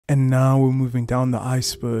And now we're moving down the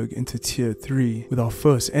iceberg into Tier 3, with our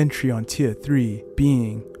first entry on Tier 3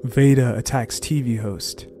 being Vader attacks TV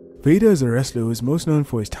host. Vader is a wrestler who is most known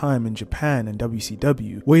for his time in Japan and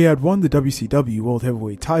WCW, where he had won the WCW World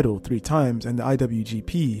Heavyweight title 3 times and the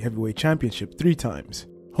IWGP Heavyweight Championship 3 times.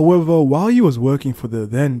 However, while he was working for the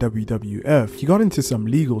then WWF, he got into some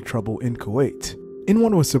legal trouble in Kuwait. In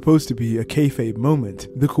what was supposed to be a kayfabe moment,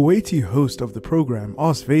 the Kuwaiti host of the program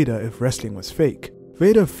asked Vader if wrestling was fake.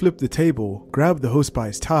 Vader flipped the table, grabbed the host by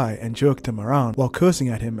his tie and jerked him around while cursing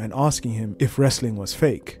at him and asking him if wrestling was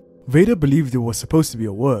fake. Vader believed it was supposed to be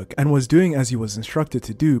a work and was doing as he was instructed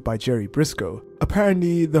to do by Jerry Briscoe.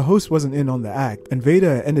 Apparently, the host wasn't in on the act and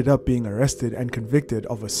Vader ended up being arrested and convicted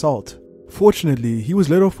of assault. Fortunately, he was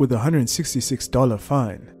let off with a $166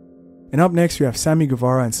 fine. And up next we have Sammy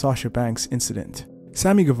Guevara and Sasha Banks incident.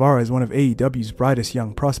 Sammy Guevara is one of AEW's brightest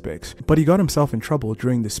young prospects, but he got himself in trouble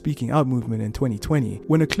during the speaking out movement in 2020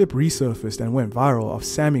 when a clip resurfaced and went viral of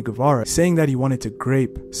Sammy Guevara saying that he wanted to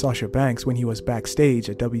grape Sasha Banks when he was backstage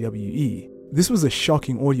at WWE. This was a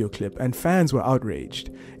shocking audio clip and fans were outraged.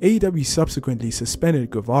 AEW subsequently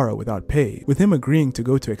suspended Guevara without pay, with him agreeing to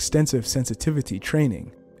go to extensive sensitivity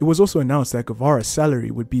training. It was also announced that Guevara's salary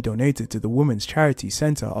would be donated to the Women's Charity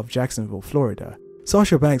Center of Jacksonville, Florida.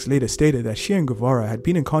 Sasha Banks later stated that she and Guevara had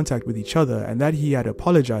been in contact with each other and that he had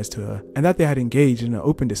apologized to her and that they had engaged in an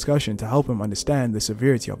open discussion to help him understand the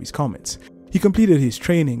severity of his comments. He completed his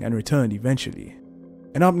training and returned eventually.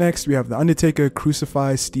 And up next we have The Undertaker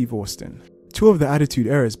crucifies Steve Austin. Two of the Attitude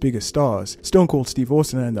Era's biggest stars, Stone Cold Steve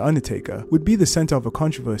Austin and The Undertaker, would be the center of a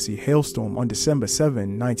controversy hailstorm on December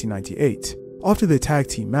 7, 1998. After the tag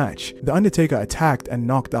team match, The Undertaker attacked and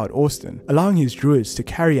knocked out Austin, allowing his druids to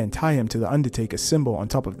carry and tie him to the Undertaker symbol on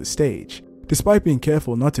top of the stage. Despite being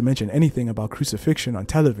careful not to mention anything about crucifixion on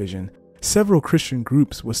television, several Christian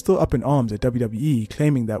groups were still up in arms at WWE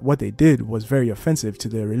claiming that what they did was very offensive to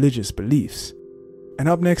their religious beliefs. And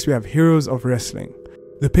up next we have Heroes of Wrestling.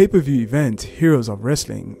 The pay-per-view event, Heroes of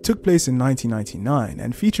Wrestling, took place in 1999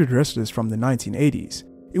 and featured wrestlers from the 1980s.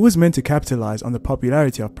 It was meant to capitalize on the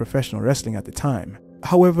popularity of professional wrestling at the time.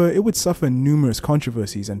 However, it would suffer numerous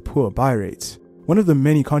controversies and poor buy rates. One of the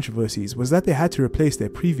many controversies was that they had to replace their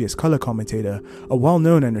previous color commentator, a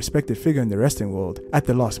well-known and respected figure in the wrestling world, at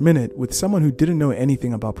the last minute with someone who didn't know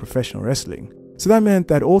anything about professional wrestling. So that meant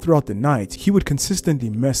that all throughout the night, he would consistently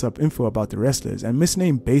mess up info about the wrestlers and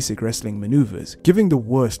misname basic wrestling maneuvers, giving the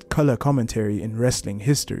worst color commentary in wrestling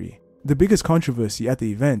history. The biggest controversy at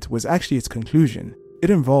the event was actually its conclusion. It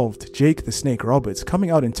involved Jake the Snake Roberts coming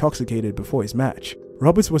out intoxicated before his match.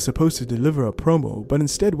 Roberts was supposed to deliver a promo, but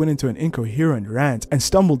instead went into an incoherent rant and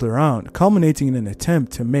stumbled around, culminating in an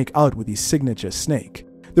attempt to make out with his signature snake.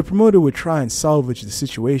 The promoter would try and salvage the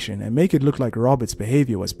situation and make it look like Roberts'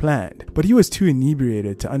 behavior was planned, but he was too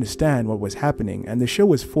inebriated to understand what was happening and the show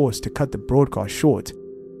was forced to cut the broadcast short.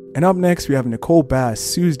 And up next we have Nicole Bass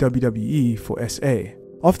sues WWE for SA.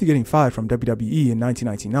 After getting fired from WWE in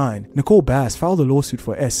 1999, Nicole Bass filed a lawsuit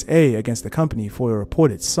for SA against the company for a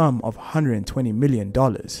reported sum of $120 million.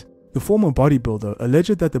 The former bodybuilder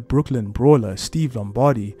alleged that the Brooklyn brawler Steve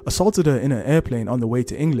Lombardi assaulted her in an airplane on the way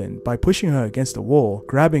to England by pushing her against a wall,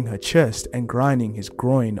 grabbing her chest and grinding his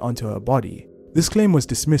groin onto her body. This claim was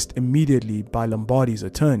dismissed immediately by Lombardi's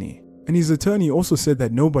attorney. And his attorney also said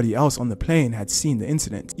that nobody else on the plane had seen the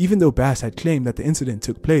incident, even though Bass had claimed that the incident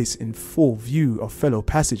took place in full view of fellow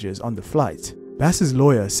passengers on the flight. Bass's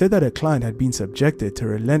lawyer said that her client had been subjected to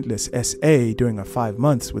relentless SA during her 5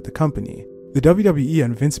 months with the company. The WWE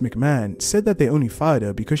and Vince McMahon said that they only fired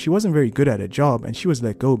her because she wasn't very good at her job and she was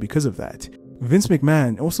let go because of that. Vince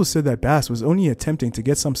McMahon also said that Bass was only attempting to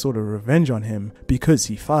get some sort of revenge on him because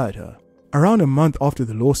he fired her. Around a month after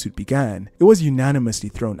the lawsuit began, it was unanimously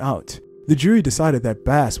thrown out. The jury decided that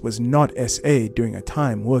Bass was not SA during her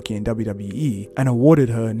time working in WWE and awarded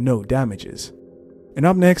her no damages. And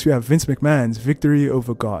up next we have Vince McMahon's victory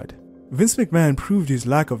over God. Vince McMahon proved his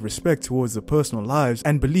lack of respect towards the personal lives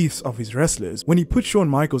and beliefs of his wrestlers when he put Shawn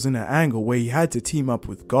Michaels in an angle where he had to team up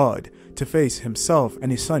with God to face himself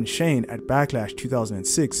and his son Shane at Backlash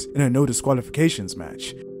 2006 in a no disqualifications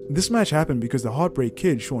match. This match happened because the Heartbreak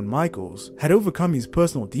Kid, Shawn Michaels, had overcome his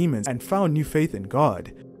personal demons and found new faith in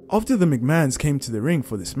God. After the McMahons came to the ring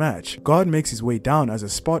for this match, God makes his way down as a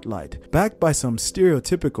spotlight, backed by some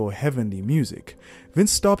stereotypical heavenly music.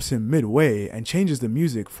 Vince stops him midway and changes the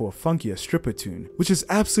music for a funkier stripper tune, which is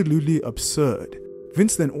absolutely absurd.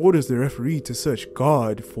 Vince then orders the referee to search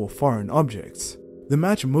God for foreign objects. The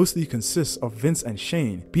match mostly consists of Vince and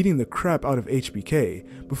Shane beating the crap out of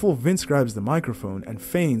HBK before Vince grabs the microphone and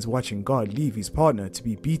feigns watching God leave his partner to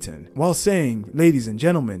be beaten, while saying, "Ladies and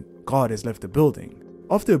gentlemen, God has left the building."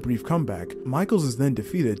 After a brief comeback, Michaels is then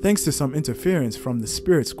defeated thanks to some interference from the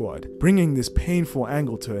Spirit Squad, bringing this painful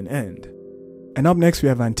angle to an end. And up next we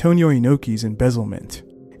have Antonio Inoki's Embezzlement.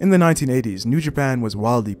 In the 1980s, New Japan was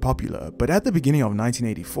wildly popular, but at the beginning of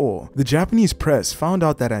 1984, the Japanese press found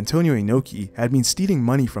out that Antonio Inoki had been stealing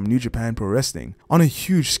money from New Japan Pro Wrestling on a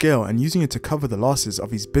huge scale and using it to cover the losses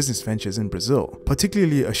of his business ventures in Brazil,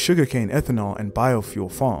 particularly a sugarcane ethanol and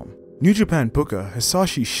biofuel farm. New Japan booker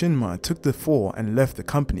Hisashi Shinma took the fall and left the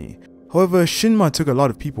company. However, Shinma took a lot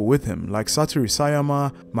of people with him, like Satoru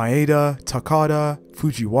Sayama, Maeda, Takada,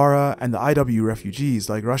 Fujiwara, and the IW refugees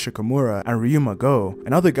like Rasha Kimura and Ryuma Go,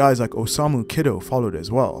 and other guys like Osamu Kido followed as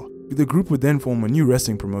well. The group would then form a new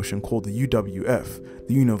wrestling promotion called the UWF,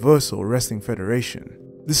 the Universal Wrestling Federation.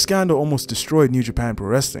 This scandal almost destroyed New Japan Pro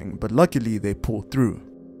Wrestling, but luckily they pulled through.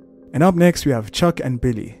 And up next we have Chuck and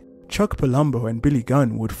Billy. Chuck Palumbo and Billy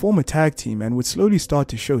Gunn would form a tag team and would slowly start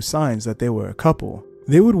to show signs that they were a couple.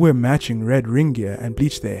 They would wear matching red ring gear and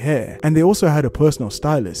bleach their hair, and they also had a personal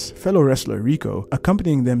stylist, fellow wrestler Rico,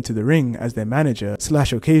 accompanying them to the ring as their manager /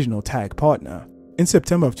 occasional tag partner. In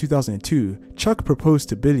September of 2002, Chuck proposed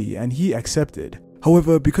to Billy and he accepted.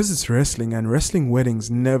 However, because it's wrestling and wrestling weddings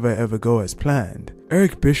never ever go as planned,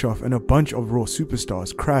 Eric Bischoff and a bunch of Raw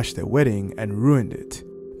superstars crashed their wedding and ruined it.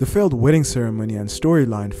 The failed wedding ceremony and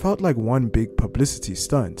storyline felt like one big publicity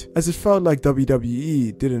stunt, as it felt like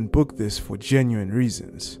WWE didn't book this for genuine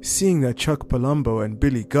reasons, seeing that Chuck Palumbo and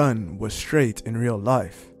Billy Gunn were straight in real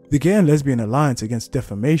life. The Gay and Lesbian Alliance Against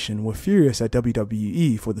Defamation were furious at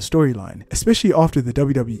WWE for the storyline, especially after the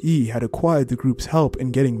WWE had acquired the group's help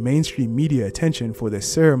in getting mainstream media attention for their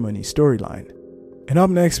ceremony storyline. And up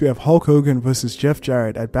next we have Hulk Hogan vs Jeff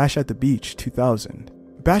Jarrett at Bash at the Beach 2000.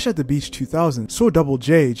 Bash at the Beach 2000 saw Double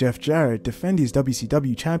J Jeff Jarrett defend his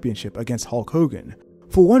WCW championship against Hulk Hogan.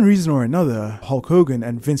 For one reason or another, Hulk Hogan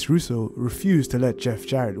and Vince Russo refused to let Jeff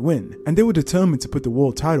Jarrett win, and they were determined to put the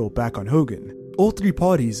world title back on Hogan. All three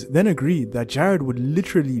parties then agreed that Jarrett would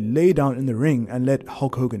literally lay down in the ring and let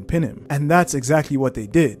Hulk Hogan pin him, and that's exactly what they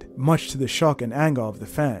did, much to the shock and anger of the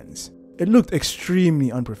fans. It looked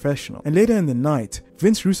extremely unprofessional, and later in the night,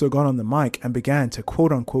 Vince Russo got on the mic and began to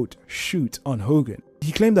quote-unquote shoot on Hogan.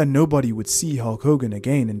 He claimed that nobody would see Hulk Hogan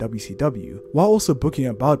again in WCW, while also booking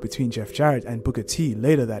a bout between Jeff Jarrett and Booker T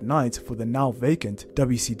later that night for the now vacant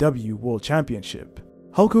WCW World Championship.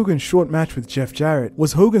 Hulk Hogan's short match with Jeff Jarrett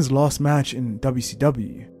was Hogan's last match in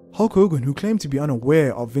WCW. Hulk Hogan, who claimed to be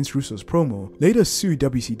unaware of Vince Russo's promo, later sued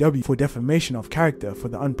WCW for defamation of character for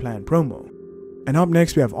the unplanned promo. And up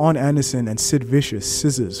next we have Arn Anderson and Sid Vicious'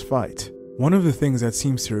 scissors fight. One of the things that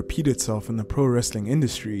seems to repeat itself in the pro wrestling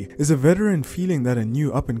industry is a veteran feeling that a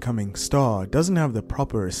new up-and-coming star doesn't have the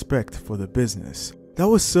proper respect for the business. That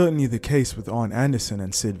was certainly the case with Arn Anderson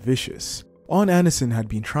and Sid Vicious. Arn Anderson had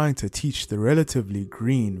been trying to teach the relatively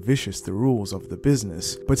green Vicious the rules of the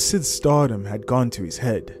business, but Sid's stardom had gone to his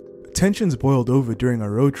head. Tensions boiled over during a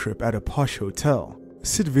road trip at a posh hotel.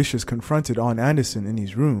 Sid Vicious confronted Arn Anderson in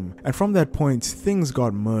his room, and from that point things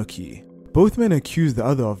got murky. Both men accused the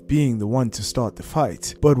other of being the one to start the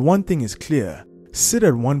fight, but one thing is clear. Sid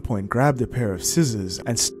at one point grabbed a pair of scissors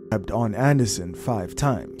and stabbed Arn Anderson 5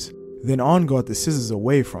 times. Then Arn got the scissors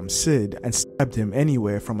away from Sid and stabbed him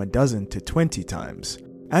anywhere from 12 to 20 times.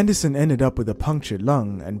 Anderson ended up with a punctured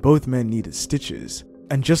lung and both men needed stitches.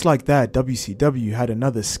 And just like that, WCW had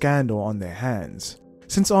another scandal on their hands.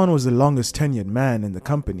 Since Arn was the longest tenured man in the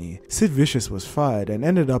company, Sid Vicious was fired and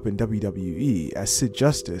ended up in WWE as Sid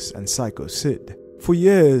Justice and Psycho Sid. For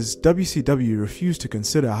years, WCW refused to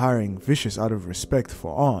consider hiring Vicious out of respect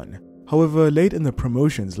for Arn. However, late in the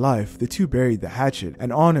promotion's life, the two buried the hatchet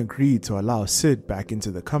and Arn agreed to allow Sid back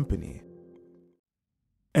into the company.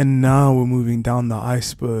 And now we're moving down the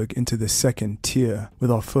iceberg into the second tier,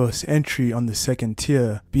 with our first entry on the second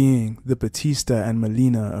tier being the Batista and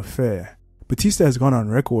Melina affair. Batista has gone on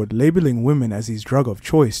record labeling women as his drug of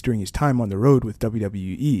choice during his time on the road with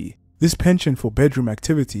WWE. This penchant for bedroom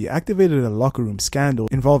activity activated a locker room scandal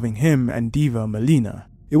involving him and diva Melina.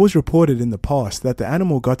 It was reported in the past that the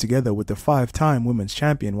animal got together with the 5-time women's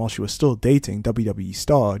champion while she was still dating WWE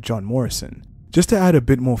star John Morrison. Just to add a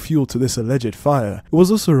bit more fuel to this alleged fire, it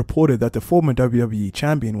was also reported that the former WWE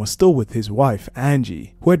champion was still with his wife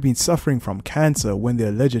Angie, who had been suffering from cancer when the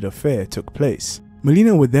alleged affair took place.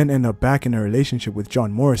 Melina would then end up back in a relationship with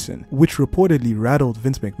John Morrison, which reportedly rattled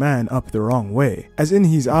Vince McMahon up the wrong way, as in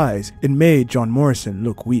his eyes, it made John Morrison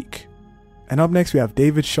look weak. And up next we have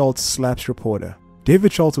David Schultz, Slaps reporter.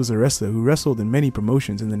 David Schultz was a wrestler who wrestled in many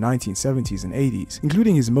promotions in the 1970s and 80s,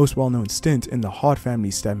 including his most well-known stint in the Hart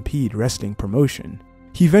Family Stampede wrestling promotion.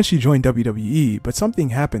 He eventually joined WWE, but something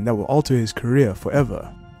happened that will alter his career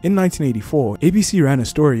forever. In 1984, ABC ran a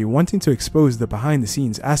story wanting to expose the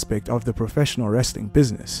behind-the-scenes aspect of the professional wrestling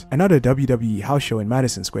business. Another WWE house show in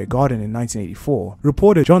Madison Square Garden in 1984,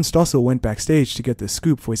 reporter John Stossel went backstage to get the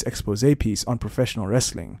scoop for his expose piece on professional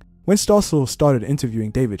wrestling. When Stossel started interviewing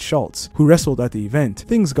David Schultz, who wrestled at the event,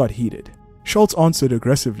 things got heated. Schultz answered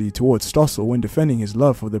aggressively towards Stossel when defending his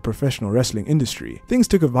love for the professional wrestling industry. Things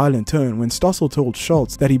took a violent turn when Stossel told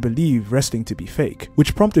Schultz that he believed wrestling to be fake,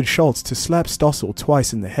 which prompted Schultz to slap Stossel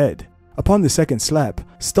twice in the head. Upon the second slap,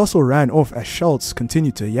 Stossel ran off as Schultz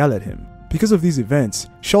continued to yell at him. Because of these events,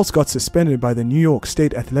 Schultz got suspended by the New York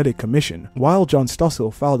State Athletic Commission, while John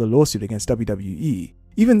Stossel filed a lawsuit against WWE.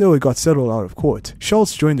 Even though it got settled out of court,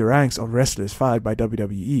 Schultz joined the ranks of wrestlers fired by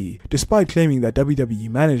WWE, despite claiming that WWE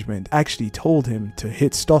management actually told him to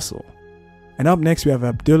hit Stossel. And up next we have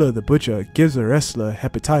Abdullah the Butcher gives a wrestler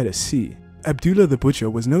hepatitis C. Abdullah the Butcher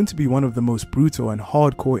was known to be one of the most brutal and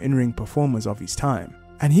hardcore in-ring performers of his time,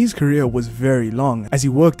 and his career was very long as he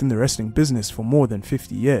worked in the wrestling business for more than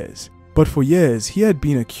 50 years. But for years, he had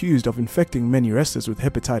been accused of infecting many wrestlers with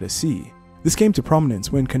hepatitis C. This came to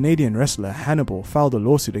prominence when Canadian wrestler Hannibal filed a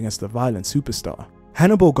lawsuit against the violent superstar.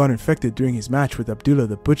 Hannibal got infected during his match with Abdullah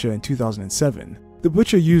the Butcher in 2007. The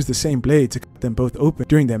Butcher used the same blade to cut them both open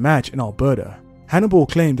during their match in Alberta. Hannibal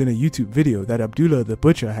claimed in a YouTube video that Abdullah the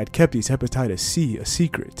Butcher had kept his hepatitis C a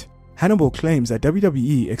secret. Hannibal claims that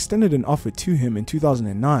WWE extended an offer to him in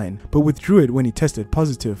 2009 but withdrew it when he tested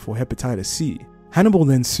positive for hepatitis C. Hannibal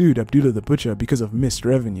then sued Abdullah the Butcher because of missed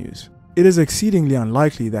revenues. It is exceedingly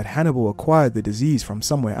unlikely that Hannibal acquired the disease from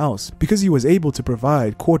somewhere else because he was able to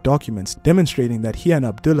provide court documents demonstrating that he and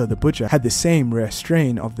Abdullah the Butcher had the same rare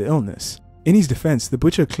strain of the illness. In his defense, the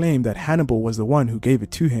Butcher claimed that Hannibal was the one who gave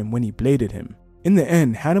it to him when he bladed him. In the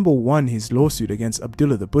end, Hannibal won his lawsuit against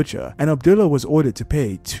Abdullah the Butcher, and Abdullah was ordered to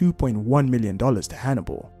pay $2.1 million to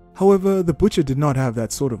Hannibal. However, the Butcher did not have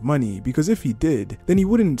that sort of money because if he did, then he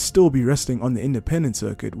wouldn't still be wrestling on the independent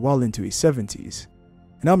circuit well into his 70s.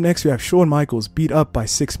 And up next we have Shawn Michaels beat up by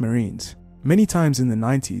 6 Marines. Many times in the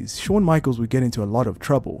 90s, Shawn Michaels would get into a lot of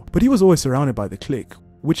trouble, but he was always surrounded by the clique,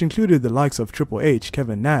 which included the likes of Triple H,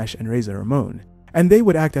 Kevin Nash, and Razor Ramon. And they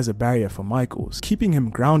would act as a barrier for Michaels, keeping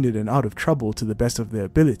him grounded and out of trouble to the best of their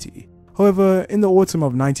ability. However, in the autumn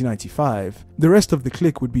of 1995, the rest of the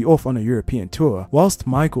clique would be off on a European tour, whilst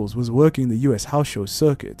Michaels was working the US house show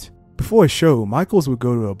circuit. Before a show, Michaels would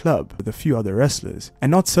go to a club with a few other wrestlers, and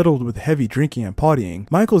not settled with heavy drinking and partying,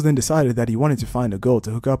 Michaels then decided that he wanted to find a girl to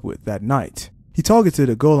hook up with that night. He targeted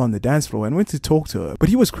a girl on the dance floor and went to talk to her, but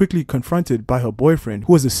he was quickly confronted by her boyfriend,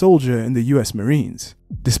 who was a soldier in the US Marines.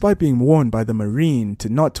 Despite being warned by the Marine to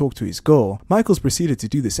not talk to his girl, Michaels proceeded to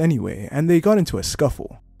do this anyway, and they got into a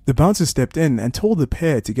scuffle. The bouncer stepped in and told the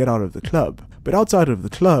pair to get out of the club, but outside of the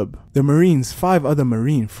club, the Marine's 5 other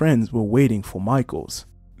Marine friends were waiting for Michaels.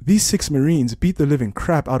 These 6 Marines beat the living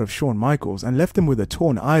crap out of Shawn Michaels and left him with a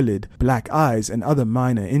torn eyelid, black eyes, and other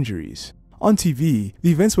minor injuries. On TV, the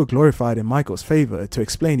events were glorified in Michaels' favor to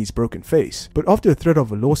explain his broken face, but after a threat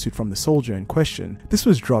of a lawsuit from the soldier in question, this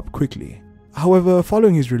was dropped quickly. However,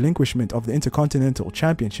 following his relinquishment of the Intercontinental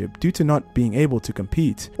Championship due to not being able to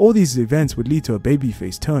compete, all these events would lead to a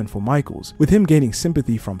babyface turn for Michaels, with him gaining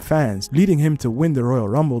sympathy from fans, leading him to win the Royal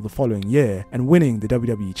Rumble the following year and winning the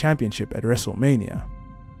WWE Championship at WrestleMania.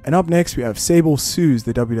 And up next we have Sable Sues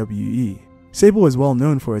the WWE. Sable was well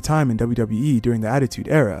known for her time in WWE during the Attitude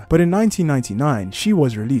Era, but in 1999 she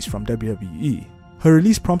was released from WWE. Her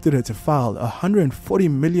release prompted her to file a $140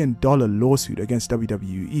 million lawsuit against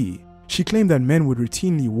WWE. She claimed that men would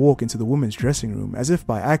routinely walk into the women's dressing room as if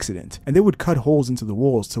by accident, and they would cut holes into the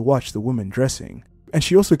walls to watch the women dressing. And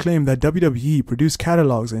she also claimed that WWE produced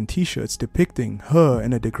catalogs and t-shirts depicting her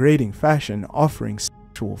in a degrading fashion offering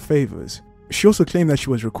sexual favors. She also claimed that she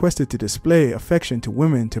was requested to display affection to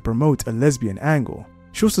women to promote a lesbian angle.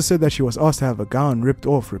 She also said that she was asked to have a gown ripped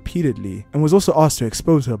off repeatedly, and was also asked to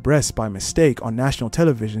expose her breasts by mistake on national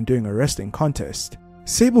television during a wrestling contest.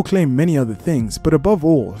 Sable claimed many other things, but above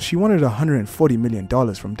all, she wanted $140 million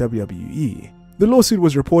from WWE. The lawsuit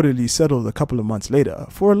was reportedly settled a couple of months later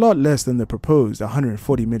for a lot less than the proposed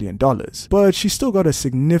 $140 million, but she still got a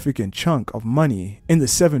significant chunk of money in the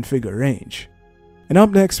 7-figure range. And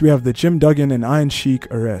up next we have the Jim Duggan and Iron Sheik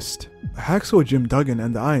arrest. Hacksaw Jim Duggan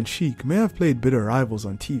and the Iron Sheik may have played bitter rivals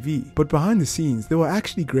on TV, but behind the scenes they were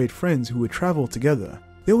actually great friends who would travel together.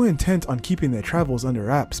 They were intent on keeping their travels under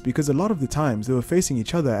wraps because a lot of the times they were facing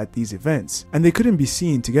each other at these events, and they couldn't be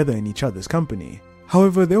seen together in each other's company.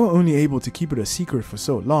 However, they were only able to keep it a secret for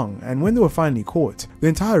so long, and when they were finally caught, the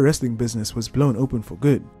entire wrestling business was blown open for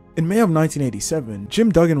good. In May of 1987,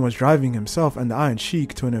 Jim Duggan was driving himself and the Iron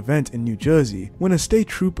Sheik to an event in New Jersey when a state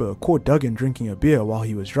trooper caught Duggan drinking a beer while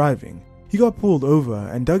he was driving. He got pulled over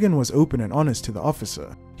and Duggan was open and honest to the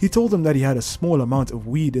officer. He told him that he had a small amount of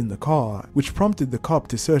weed in the car, which prompted the cop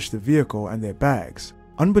to search the vehicle and their bags.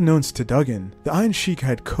 Unbeknownst to Duggan, the Iron Sheik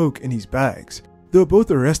had coke in his bags. They were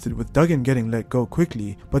both arrested, with Duggan getting let go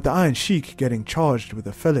quickly, but the Iron Sheik getting charged with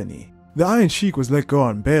a felony. The Iron Sheik was let go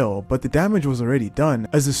on bail, but the damage was already done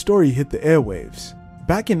as the story hit the airwaves.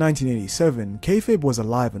 Back in 1987, kayfabe was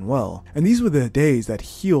alive and well, and these were the days that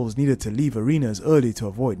heels needed to leave arenas early to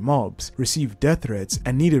avoid mobs, receive death threats,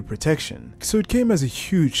 and needed protection. So it came as a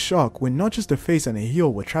huge shock when not just a face and a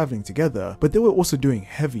heel were traveling together, but they were also doing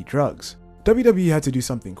heavy drugs. WWE had to do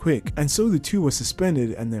something quick, and so the two were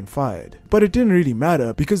suspended and then fired. But it didn't really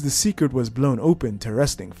matter because the secret was blown open to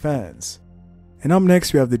wrestling fans. And up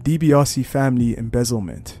next we have the Dibiase family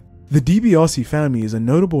embezzlement. The Dibiase family is a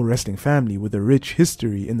notable wrestling family with a rich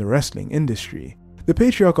history in the wrestling industry. The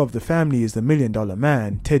patriarch of the family is the $1 Million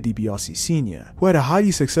Man, Ted DiBiase Sr., who had a highly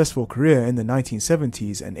successful career in the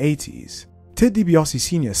 1970s and 80s. Ted DiBiase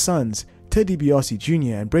Sr.'s sons, Ted DiBiase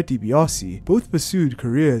Jr. and Brett DiBiase, both pursued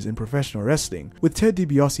careers in professional wrestling, with Ted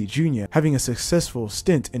DiBiase Jr. having a successful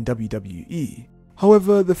stint in WWE.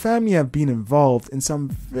 However, the family have been involved in some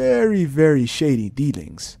very shady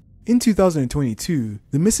dealings. In 2022,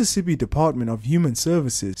 the Mississippi Department of Human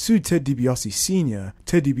Services sued Ted DiBiase Sr.,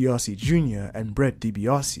 Ted DiBiase Jr., and Brett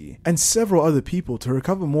DiBiase, and several other people to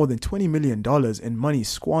recover more than $20 million in money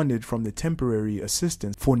squandered from the Temporary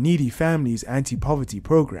Assistance for Needy Families Anti-Poverty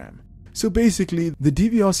Program. So basically, the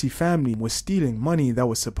DiBiase family was stealing money that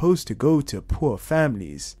was supposed to go to poor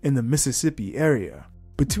families in the Mississippi area.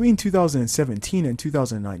 Between 2017 and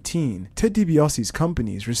 2019, Ted DiBiase's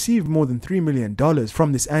companies received more than $3 million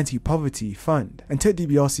from this anti-poverty fund, and Ted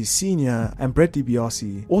DiBiase Sr. and Brett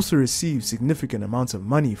DiBiase also received significant amounts of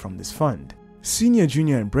money from this fund. Sr.,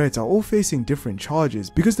 Jr. and Brett are all facing different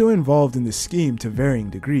charges because they were involved in the scheme to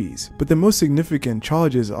varying degrees, but the most significant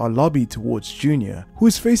charges are lobbied towards Jr., who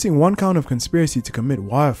is facing 1 count of conspiracy to commit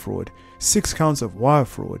wire fraud, 6 counts of wire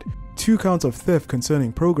fraud, 2 counts of theft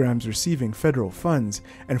concerning programs receiving federal funds,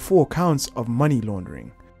 and 4 counts of money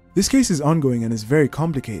laundering. This case is ongoing and is very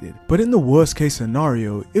complicated, but in the worst case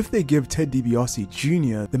scenario, if they give Ted DiBiase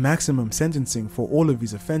Jr. the maximum sentencing for all of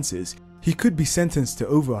his offenses, he could be sentenced to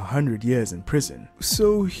over 100 years in prison.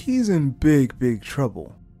 So he's in big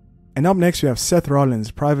trouble. And up next we have Seth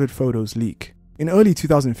Rollins' private photos leak. In early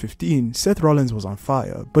 2015, Seth Rollins was on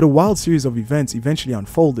fire, but a wild series of events eventually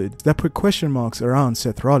unfolded that put question marks around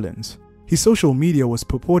Seth Rollins. His social media was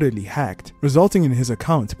purportedly hacked, resulting in his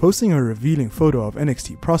account posting a revealing photo of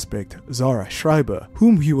NXT prospect Zahra Schreiber,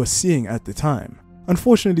 whom he was seeing at the time.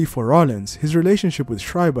 Unfortunately for Rollins, his relationship with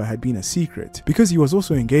Schreiber had been a secret because he was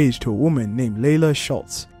also engaged to a woman named Layla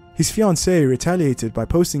Schultz. His fiancée retaliated by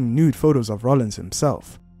posting nude photos of Rollins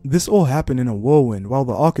himself. This all happened in a whirlwind while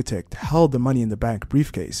the architect held the Money in the Bank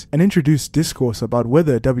briefcase and introduced discourse about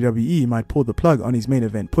whether WWE might pull the plug on his main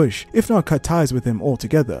event push, if not cut ties with him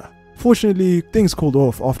altogether. Fortunately, things cooled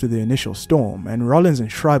off after the initial storm and Rollins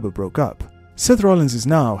and Schreiber broke up. Seth Rollins is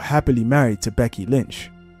now happily married to Becky Lynch.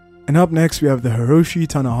 And up next we have the Hiroshi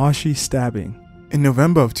Tanahashi stabbing. In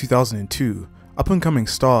November of 2002, up-and-coming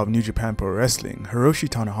star of New Japan Pro Wrestling, Hiroshi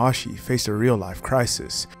Tanahashi faced a real-life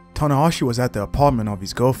crisis. Tanahashi was at the apartment of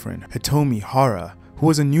his girlfriend, Hitomi Hara, who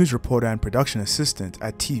was a news reporter and production assistant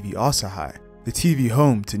at TV Asahi, the TV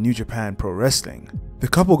home to New Japan Pro Wrestling. The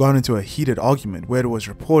couple got into a heated argument where it was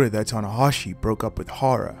reported that Tanahashi broke up with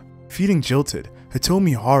Hara. Feeling jilted,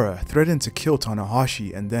 Hitomi Hara threatened to kill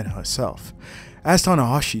Tanahashi and then herself. As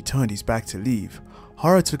Tanahashi turned his back to leave,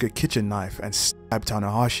 Hara took a kitchen knife and stabbed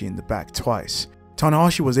Tanahashi in the back twice.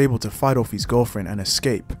 Tanahashi was able to fight off his girlfriend and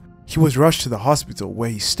escape. He was rushed to the hospital where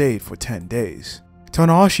he stayed for 10 days.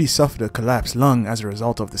 Tanahashi suffered a collapsed lung as a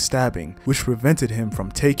result of the stabbing, which prevented him from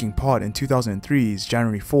taking part in 2003's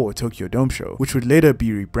January 4 Tokyo Dome show, which would later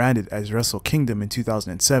be rebranded as Wrestle Kingdom in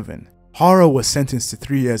 2007. Hara was sentenced to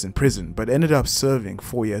 3 years in prison but ended up serving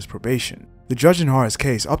 4 years probation. The judge in Hara's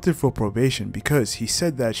case opted for probation because he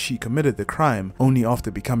said that she committed the crime only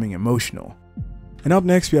after becoming emotional. And up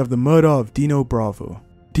next we have the murder of Dino Bravo.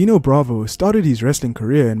 Dino Bravo started his wrestling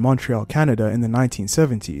career in Montreal, Canada in the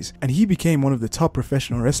 1970s, and he became one of the top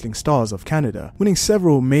professional wrestling stars of Canada, winning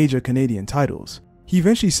several major Canadian titles. He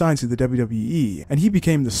eventually signed to the WWE, and he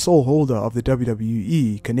became the sole holder of the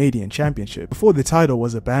WWE Canadian Championship before the title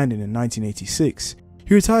was abandoned in 1986.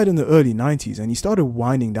 He retired in the early 90s and he started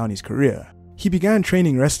winding down his career. He began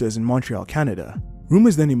training wrestlers in Montreal, Canada.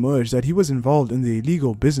 Rumors then emerged that he was involved in the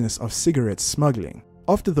illegal business of cigarette smuggling.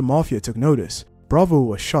 After the mafia took notice, Bravo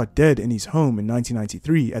was shot dead in his home in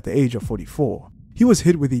 1993 at the age of 44. He was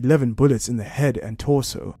hit with 11 bullets in the head and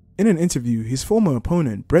torso. In an interview, his former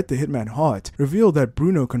opponent, Bret the Hitman Hart, revealed that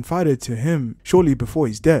Bruno confided to him shortly before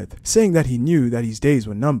his death, saying that he knew that his days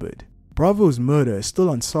were numbered. Bravo's murder is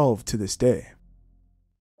still unsolved to this day.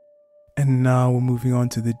 And now we're moving on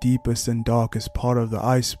to the deepest and darkest part of the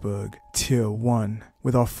iceberg, Tier 1,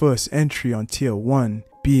 with our first entry on Tier 1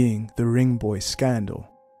 being the Ring Boy Scandal.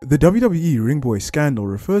 The WWE Ring Boy Scandal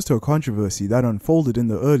refers to a controversy that unfolded in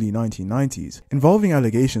the early 1990s, involving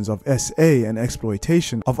allegations of SA and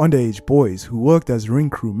exploitation of underage boys who worked as ring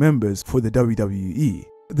crew members for the WWE.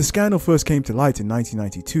 The scandal first came to light in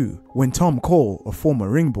 1992, when Tom Cole, a former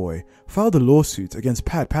ring boy, filed a lawsuit against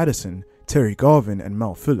Pat Patterson, Terry Garvin, and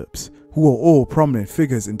Mel Phillips, who were all prominent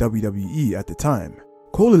figures in WWE at the time.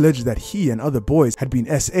 Cole alleged that he and other boys had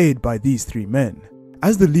been SA'd by these three men.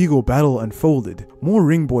 As the legal battle unfolded, more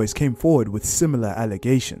ring boys came forward with similar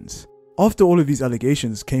allegations. After all of these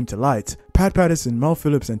allegations came to light, Pat Patterson, Mel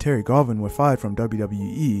Phillips, and Terry Garvin were fired from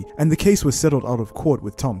WWE, and the case was settled out of court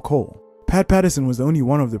with Tom Cole. Pat Patterson was the only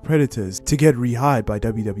one of the Predators to get rehired by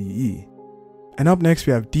WWE. And up next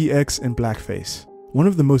we have DX in blackface. One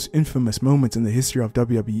of the most infamous moments in the history of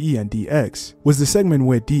WWE and DX was the segment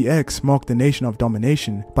where DX marked the Nation of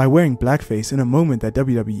Domination by wearing blackface in a moment that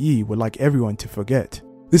WWE would like everyone to forget.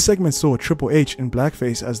 This segment saw Triple H in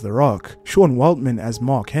blackface as The Rock, Sean Waltman as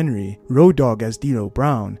Mark Henry, Road Dogg as Dino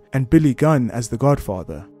Brown, and Billy Gunn as The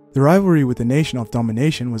Godfather. The rivalry with the Nation of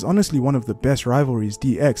Domination was honestly one of the best rivalries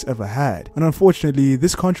DX ever had, and unfortunately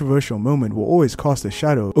this controversial moment will always cast a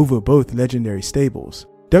shadow over both legendary stables.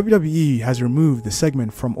 WWE has removed the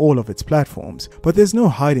segment from all of its platforms, but there's no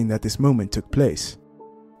hiding that this moment took place.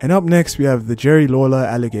 And up next we have the Jerry Lawler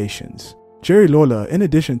allegations. Jerry Lawler, in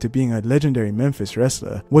addition to being a legendary Memphis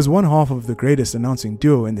wrestler, was one half of the greatest announcing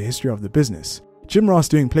duo in the history of the business. Jim Ross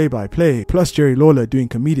doing play-by-play, plus Jerry Lawler doing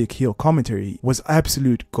comedic heel commentary was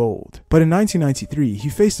absolute gold. But in 1993, he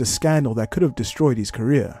faced a scandal that could have destroyed his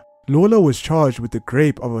career. Lawler was charged with the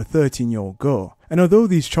rape of a 13-year-old girl, and although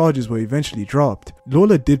these charges were eventually dropped,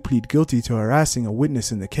 Lawler did plead guilty to harassing a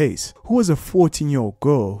witness in the case, who was a 14-year-old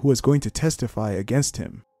girl who was going to testify against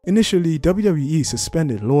him. Initially, WWE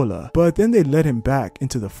suspended Lawler, but then they let him back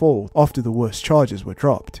into the fold after the worst charges were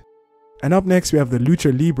dropped. And up next we have the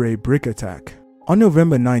Lucha Libre Brick Attack. On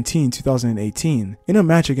November 19, 2018, in a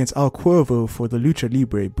match against El Cuervo for the Lucha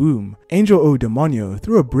Libre Boom, Angel O Demonio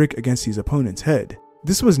threw a brick against his opponent's head.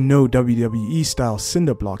 This was no WWE-style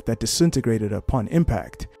cinder block that disintegrated upon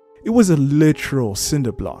impact. It was a literal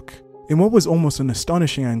cinder block. In what was almost an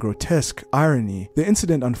astonishing and grotesque irony, the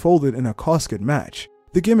incident unfolded in a casket match.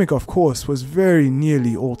 The gimmick, of course, was very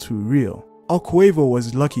nearly all too real. El Cuervo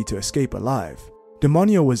was lucky to escape alive.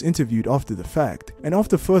 Demonio was interviewed after the fact, and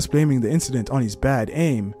after first blaming the incident on his bad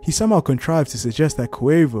aim, he somehow contrived to suggest that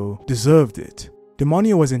Cuervo deserved it.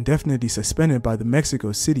 Demonio was indefinitely suspended by the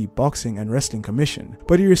Mexico City Boxing and Wrestling Commission,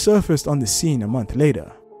 but he resurfaced on the scene a month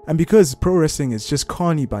later. And because pro wrestling is just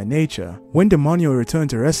corny by nature, when Demonio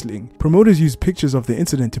returned to wrestling, promoters used pictures of the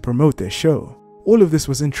incident to promote their show. All of this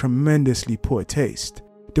was in tremendously poor taste.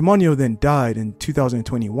 Demonio then died in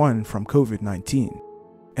 2021 from COVID-19.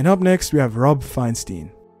 And up next we have Rob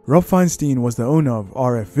Feinstein. Rob Feinstein was the owner of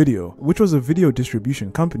RF Video, which was a video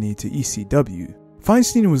distribution company to ECW.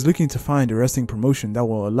 Feinstein was looking to find a wrestling promotion that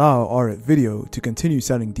will allow RF Video to continue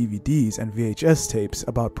selling DVDs and VHS tapes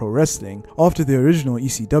about pro wrestling after the original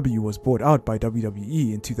ECW was bought out by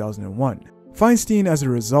WWE in 2001. Feinstein, as a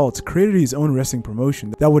result, created his own wrestling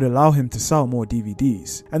promotion that would allow him to sell more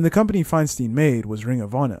DVDs, and the company Feinstein made was Ring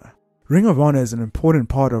of Honor. Ring of Honor is an important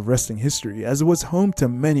part of wrestling history as it was home to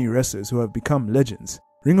many wrestlers who have become legends.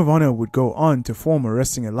 Ring of Honor would go on to form a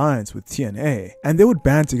wrestling alliance with TNA, and they would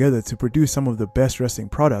band together to produce some of the best wrestling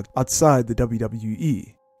product outside the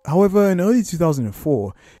WWE. However, in early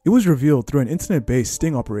 2004, it was revealed through an internet-based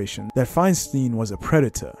sting operation that Feinstein was a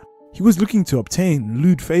predator. He was looking to obtain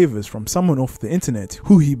lewd favors from someone off the internet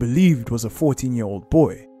who he believed was a 14-year-old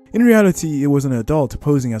boy. In reality, it was an adult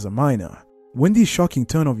posing as a minor. When these shocking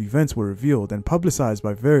turn of events were revealed and publicized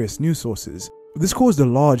by various news sources, this caused a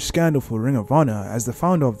large scandal for Ring of Honor as the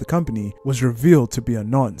founder of the company was revealed to be a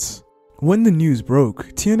nonce. When the news broke,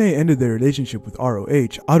 TNA ended their relationship with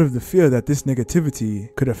ROH out of the fear that this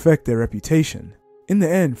negativity could affect their reputation. In the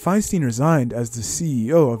end, Feinstein resigned as the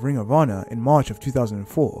CEO of Ring of Honor in March of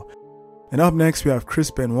 2004. And up next we have Chris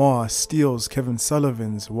Benoit steals Kevin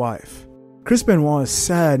Sullivan's wife. Chris Benoit's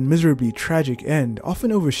sad, miserably tragic end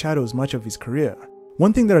often overshadows much of his career.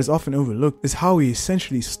 One thing that is often overlooked is how he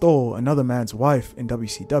essentially stole another man's wife in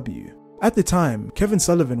WCW. At the time, Kevin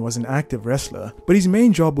Sullivan was an active wrestler, but his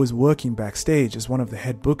main job was working backstage as one of the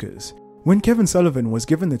head bookers. When Kevin Sullivan was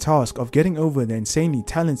given the task of getting over the insanely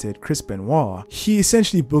talented Chris Benoit, he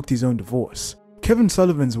essentially booked his own divorce. Kevin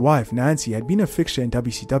Sullivan's wife Nancy had been a fixture in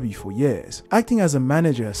WCW for years, acting as a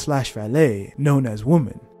manager/valet known as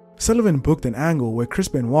Woman. Sullivan booked an angle where Chris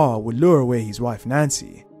Benoit would lure away his wife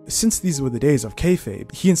Nancy. Since these were the days of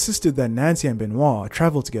kayfabe, he insisted that Nancy and Benoit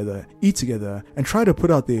travel together, eat together, and try to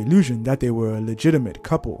put out the illusion that they were a legitimate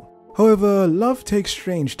couple. However, love takes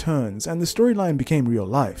strange turns and the storyline became real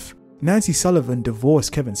life. Nancy Sullivan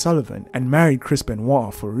divorced Kevin Sullivan and married Chris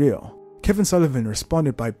Benoit for real. Kevin Sullivan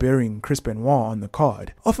responded by burying Chris Benoit on the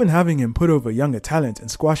card, often having him put over younger talent in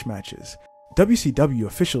squash matches. WCW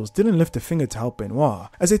officials didn't lift a finger to help Benoit,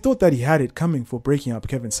 as they thought that he had it coming for breaking up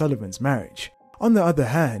Kevin Sullivan's marriage. On the other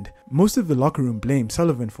hand, most of the locker room blamed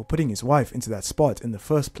Sullivan for putting his wife into that spot in the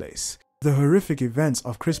first place. The horrific events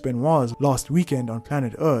of Chris Benoit's last weekend on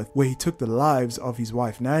planet Earth, where he took the lives of his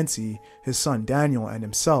wife Nancy, his son Daniel, and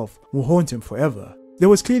himself, will haunt him forever. There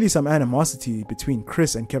was clearly some animosity between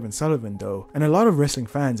Chris and Kevin Sullivan though, and a lot of wrestling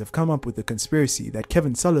fans have come up with the conspiracy that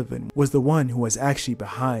Kevin Sullivan was the one who was actually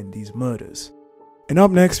behind these murders. And up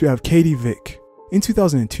next we have Katie Vick. In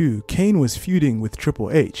 2002, Kane was feuding with Triple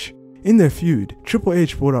H. In their feud, Triple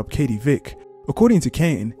H brought up Katie Vick. According to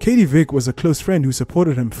Kane, Katie Vick was a close friend who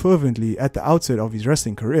supported him fervently at the outset of his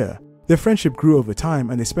wrestling career. Their friendship grew over time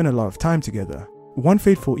and they spent a lot of time together. One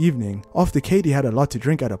fateful evening, after Katie had a lot to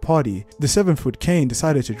drink at a party, the 7-foot Kane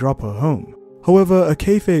decided to drop her home. However, a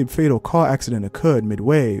kayfabe fatal car accident occurred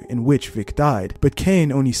midway in which Vick died, but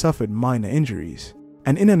Kane only suffered minor injuries.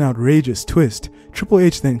 And in an outrageous twist, Triple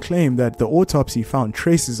H then claimed that the autopsy found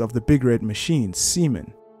traces of the Big Red Machine's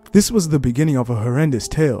semen. This was the beginning of a horrendous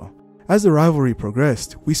tale. As the rivalry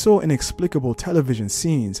progressed, we saw inexplicable television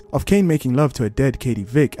scenes of Kane making love to a dead Katie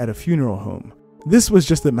Vick at a funeral home. This was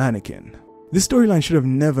just a mannequin. This storyline should have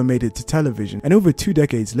never made it to television, and over 2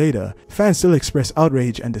 decades later, fans still express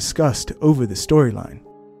outrage and disgust over the storyline.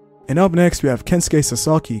 And up next we have Kensuke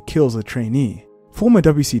Sasaki kills a trainee. Former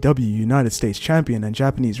WCW United States champion and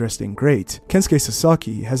Japanese wrestling great, Kensuke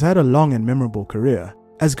Sasaki has had a long and memorable career.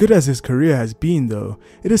 As good as his career has been though,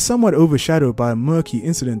 it is somewhat overshadowed by a murky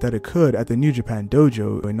incident that occurred at the New Japan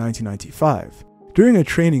Dojo in 1995. During a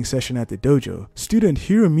training session at the dojo, student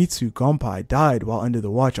Hiromitsu Gonpai died while under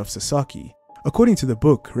the watch of Sasaki. According to the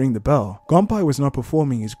book Ring the Bell, Gonpai was not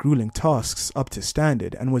performing his grueling tasks up to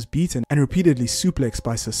standard and was beaten and repeatedly suplexed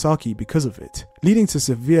by Sasaki because of it, leading to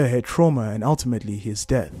severe head trauma and ultimately his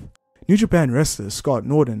death. New Japan wrestlers Scott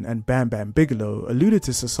Norton and Bam Bam Bigelow alluded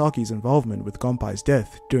to Sasaki's involvement with Gonpai's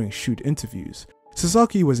death during shoot interviews.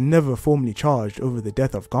 Sasaki was never formally charged over the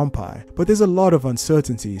death of Gonpai, but there's a lot of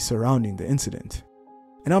uncertainty surrounding the incident.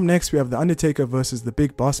 And up next we have The Undertaker vs. The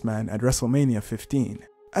Big Boss Man at WrestleMania 15.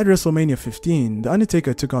 At WrestleMania 15, The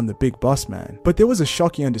Undertaker took on the Big Boss Man, but there was a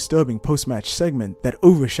shocking and disturbing post-match segment that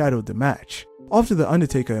overshadowed the match. After The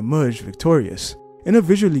Undertaker emerged victorious, in a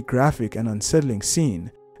visually graphic and unsettling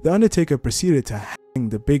scene, The Undertaker proceeded to hang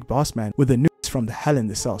the Big Boss Man with a noose from the Hell in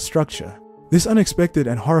the Cell structure. This unexpected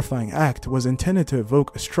and horrifying act was intended to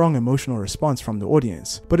evoke a strong emotional response from the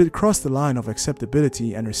audience, but it crossed the line of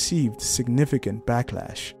acceptability and received significant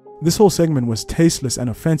backlash. This whole segment was tasteless and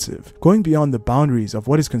offensive, going beyond the boundaries of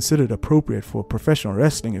what is considered appropriate for a professional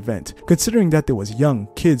wrestling event, considering that there was young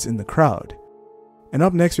kids in the crowd. And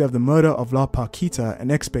up next we have the murder of La Paquita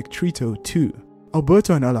and Expectrito 2.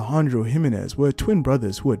 Alberto and Alejandro Jimenez were twin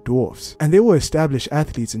brothers who were dwarfs, and they were established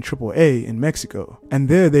athletes in AAA in Mexico, and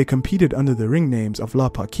there they competed under the ring names of La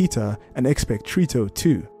Paquita and Expectrito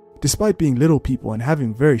 2. Despite being little people and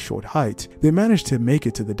having very short height, they managed to make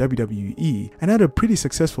it to the WWE and had a pretty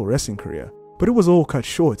successful wrestling career. But it was all cut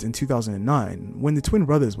short in 2009 when the twin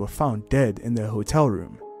brothers were found dead in their hotel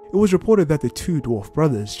room. It was reported that the two dwarf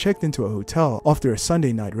brothers checked into a hotel after a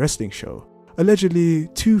Sunday night wrestling show. Allegedly,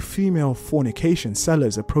 2 female fornication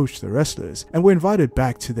sellers approached the wrestlers and were invited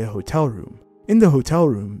back to their hotel room. In the hotel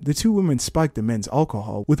room, the 2 women spiked the men's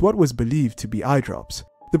alcohol with what was believed to be eye drops.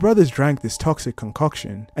 The brothers drank this toxic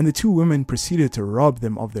concoction, and the 2 women proceeded to rob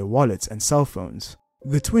them of their wallets and cell phones.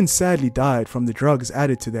 The twins sadly died from the drugs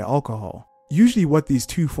added to their alcohol. Usually what these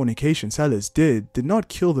 2 fornication sellers did not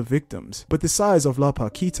kill the victims, but the size of La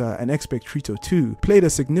Paquita and Expectrito 2 played a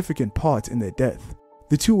significant part in their death.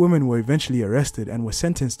 The 2 women were eventually arrested and were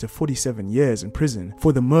sentenced to 47 years in prison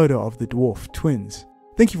for the murder of the dwarf twins.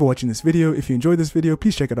 Thank you for watching this video. If you enjoyed this video,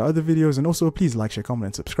 please check out our other videos, and also please like, share, comment,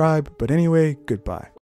 and subscribe. But anyway, goodbye.